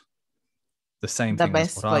want the same thing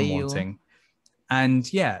as what I'm wanting. And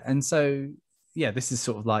so this is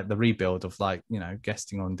sort of like the rebuild of, like,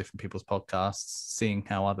 guesting on different people's podcasts, seeing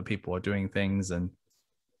how other people are doing things, and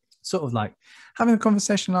sort of like having a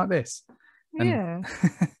conversation like this, and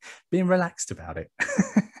being relaxed about it.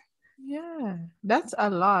 Yeah, that's a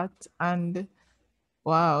lot. And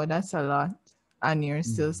wow, that's a lot. And you're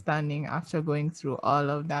still standing after going through all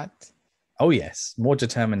of that. Oh yes, more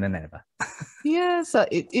determined than ever. Yeah, so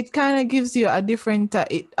it kind of gives you a different,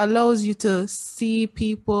 it allows you to see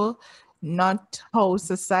people, not how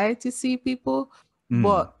society see people,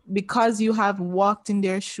 but because you have walked in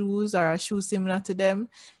their shoes, or a shoe similar to them,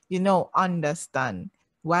 understand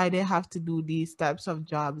why they have to do these types of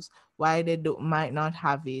jobs, why they might not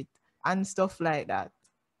have it, and stuff like that.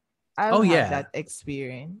 I've Oh had yeah. that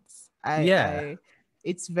experience. Yeah.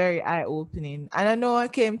 It's very eye-opening. And I know I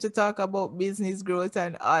came to talk about business growth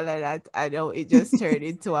and all of that. I know it just turned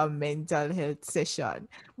into a mental health session.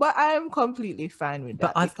 But I am completely fine with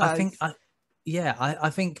But that because I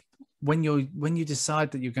think when you decide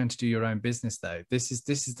that you're going to do your own business, though, this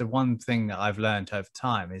is the one thing that I've learned over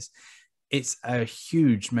time is it's a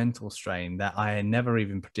huge mental strain that I never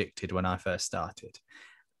even predicted when I first started.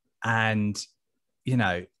 And you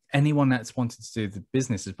know, anyone that's wanted to do the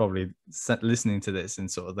business is probably listening to this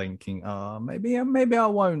and sort of thinking, oh, maybe I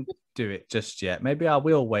won't do it just yet. Maybe I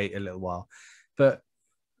will wait a little while. But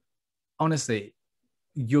honestly,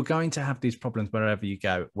 you're going to have these problems wherever you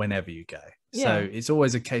go, whenever you go. yeah, So it's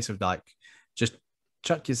always a case of like, just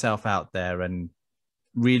chuck yourself out there and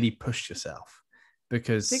really push yourself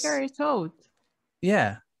figure because, it out.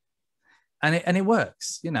 yeah. And it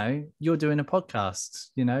works, you know, you're doing a podcast,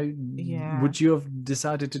 you know, Yeah. would you have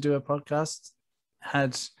decided to do a podcast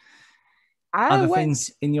had I other went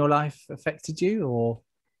things in your life affected you or?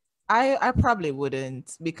 I probably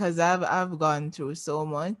wouldn't because I've gone through so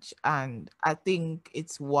much and I think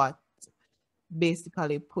it's what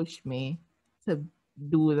basically pushed me to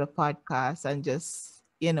do the podcast and just,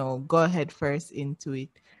 go ahead first into it.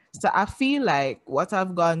 So I feel like what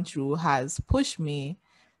I've gone through has pushed me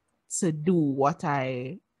to do what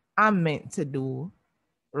I am meant to do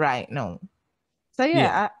right now. So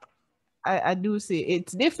Yeah, yeah, I do see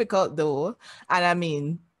it's difficult though. And I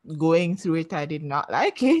mean, going through it, I did not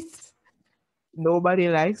like it. Nobody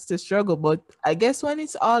likes to struggle, but I guess when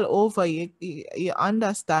it's all over, you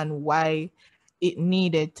understand why it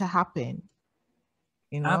needed to happen,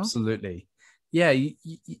 you know? absolutely. Yeah,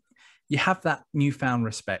 you have that newfound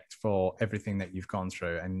respect for everything that you've gone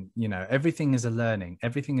through. And, you know, everything is a learning,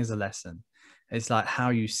 everything is a lesson. It's like how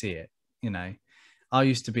you see it, you know. I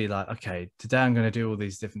used to be like, okay, today I'm going to do all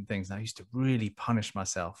these different things. And I used to really punish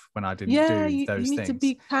myself when I didn't Yeah, do you those need to things,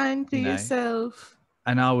 be kind to you know. yourself.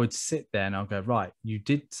 And I would sit there and I'll go, right, you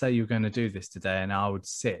did say you're going to do this today. And I would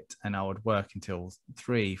sit and I would work until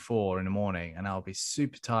 3, 4 in the morning. And I'll be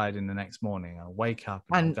super tired in the next morning. I'll wake up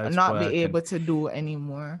and I'll And go to not be work. And able to do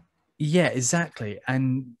anymore. yeah, exactly.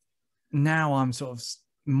 And now I'm sort of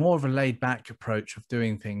more of a laid back approach of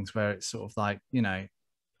doing things where it's sort of like, you know,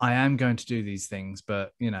 I am going to do these things,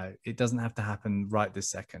 but you know, it doesn't have to happen right this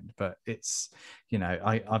second. But it's, you know,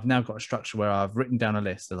 I've now got a structure where I've written down a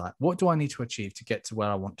list of like, what do I need to achieve to get to where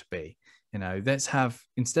I want to be? You know, let's have,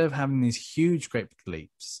 instead of having these huge, great big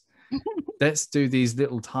leaps, let's do these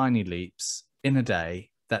little tiny leaps in a day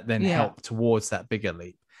that then Yeah. help towards that bigger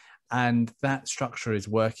leap. And that structure is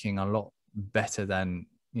working a lot better than,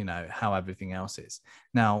 you know, how everything else is.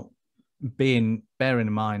 Now, bearing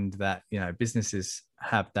in mind that, you know, businesses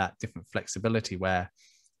have that different flexibility where,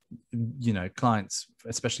 you know, clients,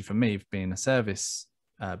 especially for me being a service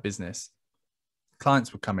business,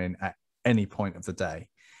 clients would come in at any point of the day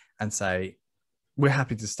and say, we're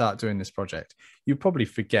happy to start doing this project. You probably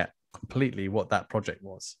forget completely what that project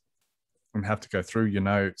was and have to go through your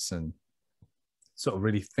notes and sort of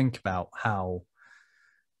really think about how,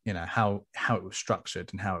 you know, how it was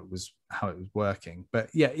structured and how it was working. But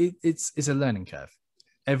yeah, it's a learning curve.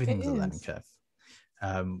 It Everything's a learning is. curve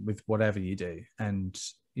with whatever you do. And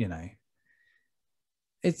you know,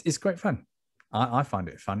 it's great fun. I find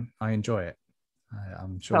it fun. I enjoy it.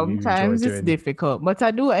 I'm sure you enjoy Sometimes it's doing. difficult, but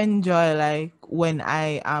I do enjoy like when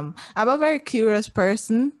I'm a very curious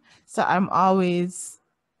person, so I'm always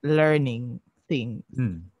learning things.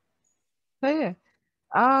 So yeah.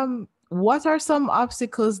 What are some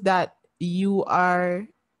obstacles that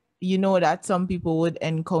that some people would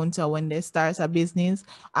encounter when they start a business,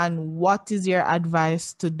 and what is your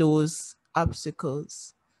advice to those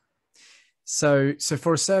obstacles? So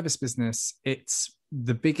for a service business, it's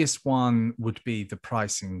the biggest one would be the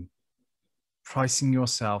pricing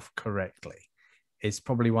yourself correctly. Is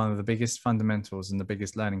probably one of the biggest fundamentals and the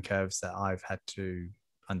biggest learning curves that I've had to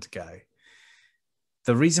undergo.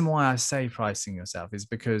 The reason why I say pricing yourself is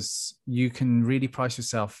because you can really price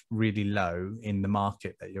yourself really low in the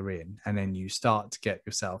market that you're in. And then you start to get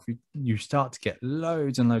you start to get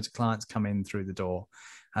loads and loads of clients come in through the door,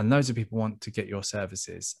 and loads of people want to get your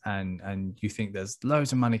services. And you think there's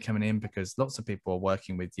loads of money coming in because lots of people are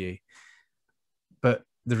working with you. But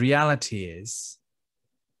the reality is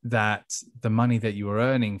that the money that you are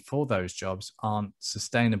earning for those jobs aren't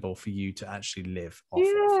sustainable for you to actually live off of.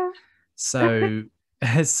 Yeah. So,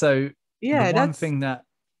 so the Yeah, one thing that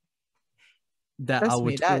I trust me,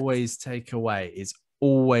 would that's always take away is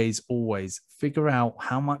always figure out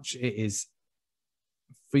how much it is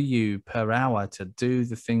for you per hour to do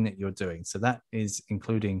the thing that you're doing. So that is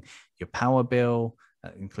including your power bill,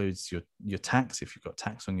 That includes your tax, if you've got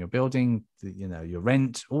tax on your building, your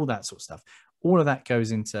rent, all that sort of stuff. All of that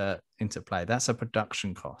goes into play. That's a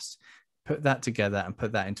production cost. Put that together and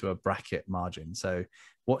put that into a bracket margin. So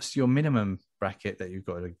what's your minimum bracket that you've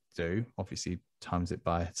got to do? Obviously, times it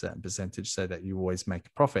by a certain percentage so that you always make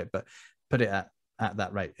a profit, but put it at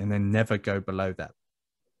that rate and then never go below that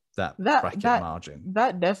bracket margin.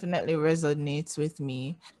 That definitely resonates with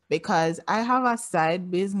me, because I have a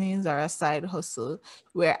side business or a side hustle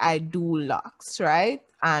where I do locks, right?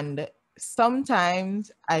 And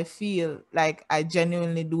sometimes I feel like I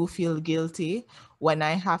genuinely do feel guilty when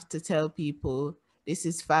I have to tell people this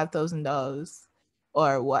is $5,000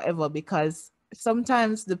 or whatever, because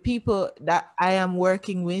sometimes the people that I am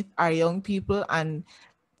working with are young people and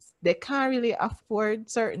they can't really afford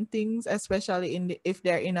certain things, especially if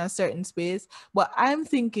they're in a certain space. But I'm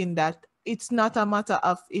thinking that it's not a matter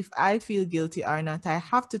of if I feel guilty or not. I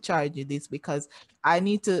have to charge you this because I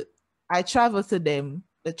travel to them.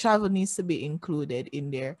 The travel needs to be included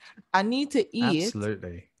in there. I need to eat.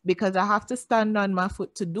 Absolutely. Because I have to stand on my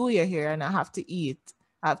foot to do your hair, and I have to eat,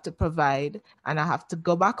 I have to provide, and I have to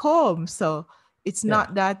go back home. So it's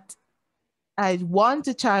not that I want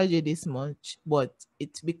to charge you this much, but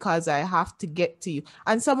it's because I have to get to you.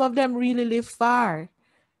 And some of them really live far.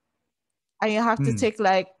 And you have to take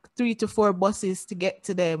like 3 to 4 buses to get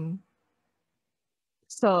to them.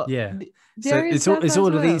 So so there is it's all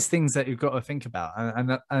well. of these things that you've got to think about.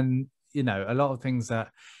 And a lot of things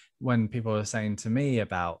that when people are saying to me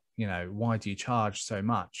about, why do you charge so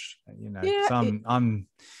much? Because I'm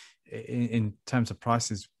in terms of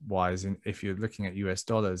prices wise, if you're looking at US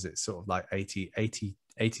dollars, it's sort of like $80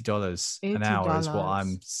 an hour is what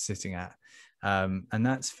I'm sitting at. And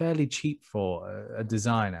that's fairly cheap for a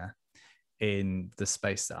designer in the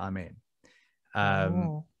space that I'm in.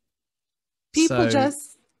 People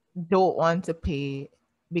just don't want to pay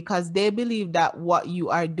because they believe that what you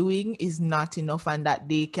are doing is not enough and that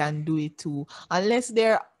they can do it too. Unless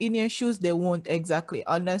they're in your shoes, they won't exactly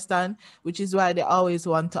understand, which is why they always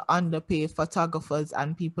want to underpay photographers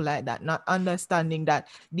and people like that, not understanding that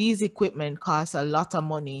these equipment costs a lot of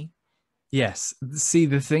money. Yes. See,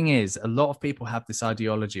 the thing is, a lot of people have this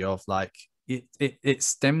ideology of like, it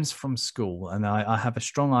stems from school. And I have a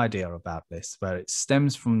strong idea about this, where it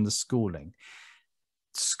stems from the schooling.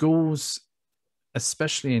 Schools,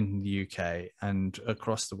 especially in the UK and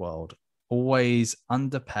across the world, always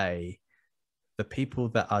underpay the people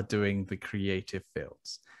that are doing the creative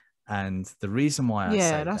fields. And the reason why I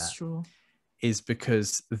say that's true. is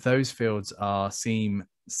because those fields are seen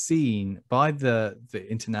by the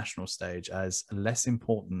international stage as less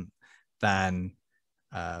important than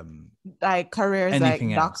like careers like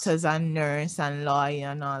doctors else. and nurse and lawyer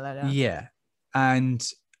and all of that. Yeah. And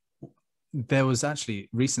there was actually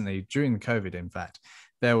recently, during the COVID, in fact,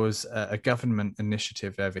 there was a government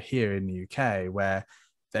initiative over here in the UK where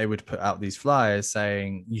they would put out these flyers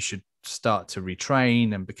saying you should start to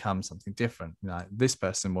retrain and become something different. Like this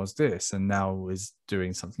person was this and now is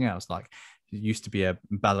doing something else. Like used to be a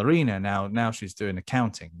ballerina, now she's doing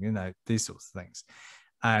accounting, these sorts of things.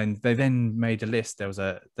 And they then made a list. There was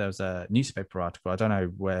a newspaper article, I don't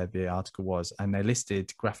know where the article was, and they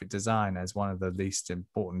listed graphic design as one of the least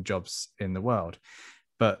important jobs in the world.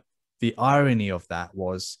 But the irony of that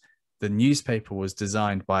was the newspaper was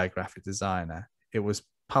designed by a graphic designer. It was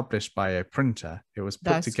published by a printer. It was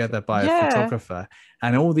put together by a photographer.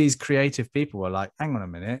 And all these creative people were like, hang on a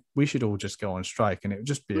minute, we should all just go on strike. And it would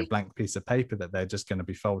just be a blank piece of paper that they're just going to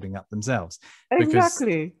be folding up themselves.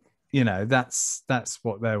 Exactly. Because, that's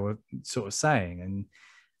what they were sort of saying.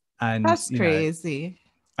 And that's crazy.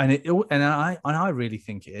 And I really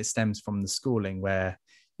think it stems from the schooling where,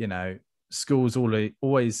 schools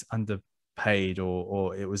always underpaid,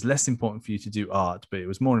 or it was less important for you to do art, but it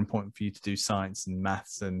was more important for you to do science and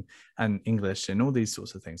maths and English and all these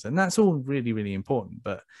sorts of things. And that's all really, really important.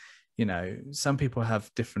 But, some people have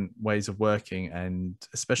different ways of working. And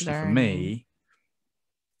especially for me,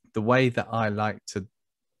 the way that I like to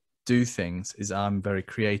do things is I'm very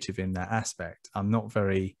creative in that aspect. I'm not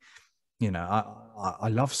very, I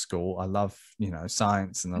love school. I love,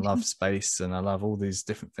 science, and I love space, and I love all these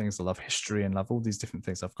different things. I love history and love all these different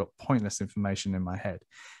things. I've got pointless information in my head,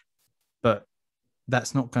 but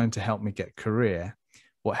that's not going to help me get a career.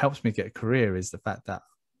 What helps me get a career is the fact that,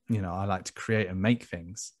 I like to create and make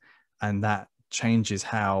things, and that changes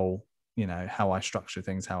how I structure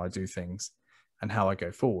things, how I do things, and how I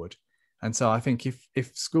go forward. And so I think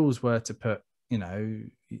if schools were to put,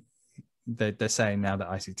 they're saying now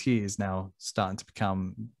that ICT is now starting to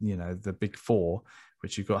become, the big four,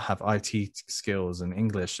 which you've got to have IT skills and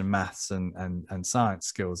English and maths and science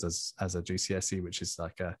skills as a GCSE, which is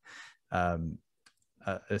like a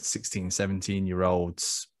 16,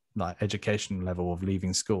 17-year-old's like education level of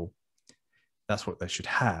leaving school. That's what they should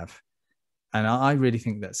have. And I really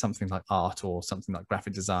think that something like art or something like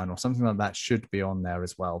graphic design or something like that should be on there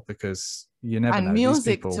as well, because you never know. And music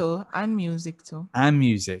these people, too. And music too. And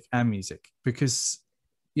music. Because,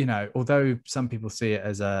 you know, although some people see it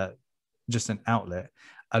as just an outlet,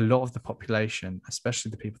 a lot of the population,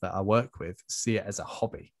 especially the people that I work with, see it as a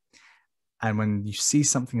hobby. And when you see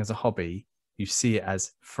something as a hobby, you see it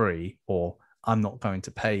as free, or I'm not going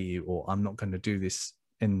to pay you, or I'm not going to do this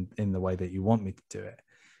in the way that you want me to do it.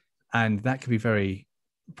 And that can be very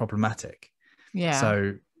problematic. Yeah.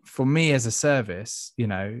 So for me as a service, you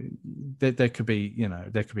know, there could be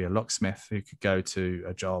a locksmith who could go to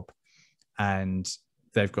a job and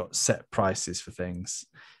they've got set prices for things,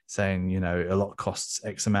 saying, you know, a lock costs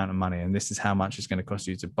X amount of money, and this is how much it's going to cost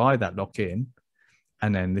you to buy that lock in.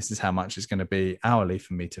 And then this is how much it's going to be hourly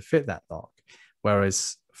for me to fit that lock.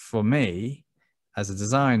 Whereas for me, as a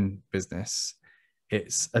design business,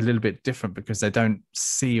 it's a little bit different, because they don't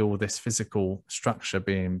see all this physical structure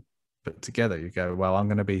being put together. You go, well, I'm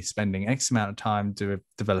going to be spending X amount of time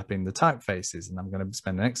developing the typefaces, and I'm going to be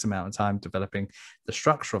spending X amount of time developing the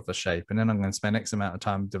structure of the shape, and then I'm going to spend X amount of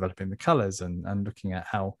time developing the colors and looking at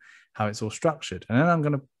how it's all structured, and then I'm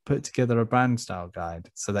going to put together a brand style guide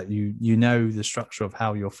so that you know the structure of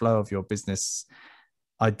how your flow of your business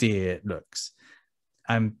idea looks.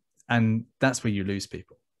 And that's where you lose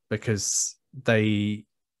people, because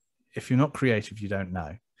if you're not creative, you don't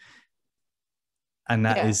know. And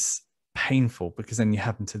that is painful, because then you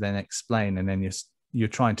happen to then explain, and then you're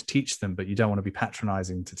trying to teach them, but you don't want to be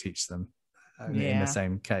patronizing to teach them in the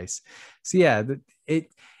same case. So yeah,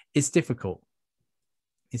 it's difficult.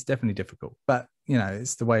 It's definitely difficult, but you know,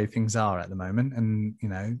 it's the way things are at the moment, and you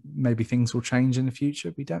know, maybe things will change in the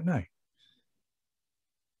future. We don't know.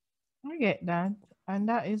 I get that, and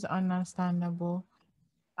that is understandable.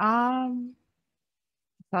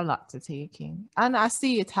 It's a lot to take in, and I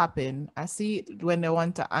see it happen. I see it when they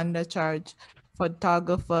want to undercharge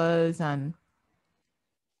photographers and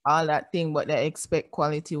all that thing, but they expect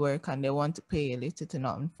quality work and they want to pay a little to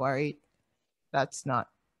nothing for it. It's not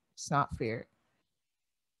fair.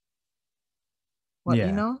 But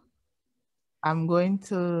you know, I'm going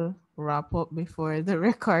to wrap up before the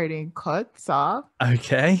recording cuts off.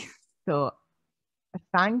 Okay. So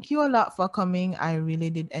thank you a lot for coming. I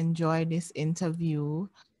really did enjoy this interview.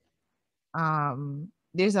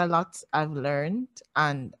 There's a lot I've learned,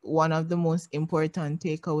 and one of the most important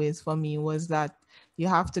takeaways for me was that you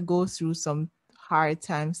have to go through some hard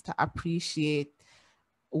times to appreciate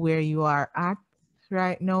where you are at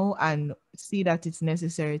right now and see that it's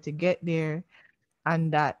necessary to get there,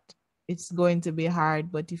 and that it's going to be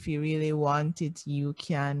hard, but if you really want it, you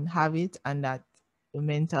can have it, and that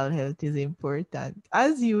mental health is important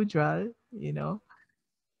as usual, you know.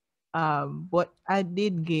 But I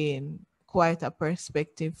did gain quite a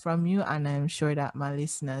perspective from you, and I'm sure that my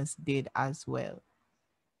listeners did as well.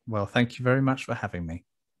 Well, thank you very much for having me.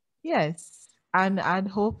 Yes, and I'd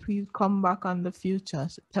hope you come back on the future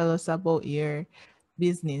to tell us about your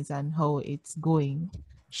business and how it's going.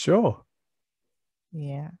 Sure.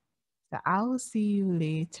 Yeah. So I'll see you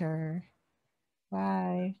later.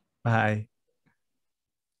 Bye. Bye.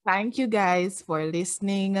 Thank you guys for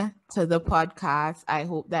listening to the podcast. I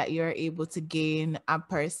hope that you're able to gain a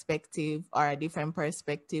perspective or a different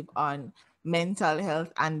perspective on mental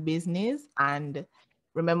health and business. And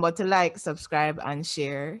remember to like, subscribe, and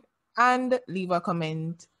share, and leave a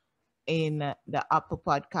comment in the Apple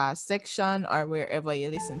Podcast section or wherever you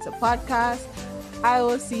listen to podcasts. I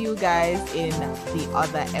will see you guys in the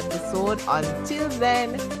other episode. Until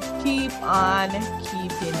then, keep on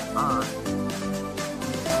keeping on.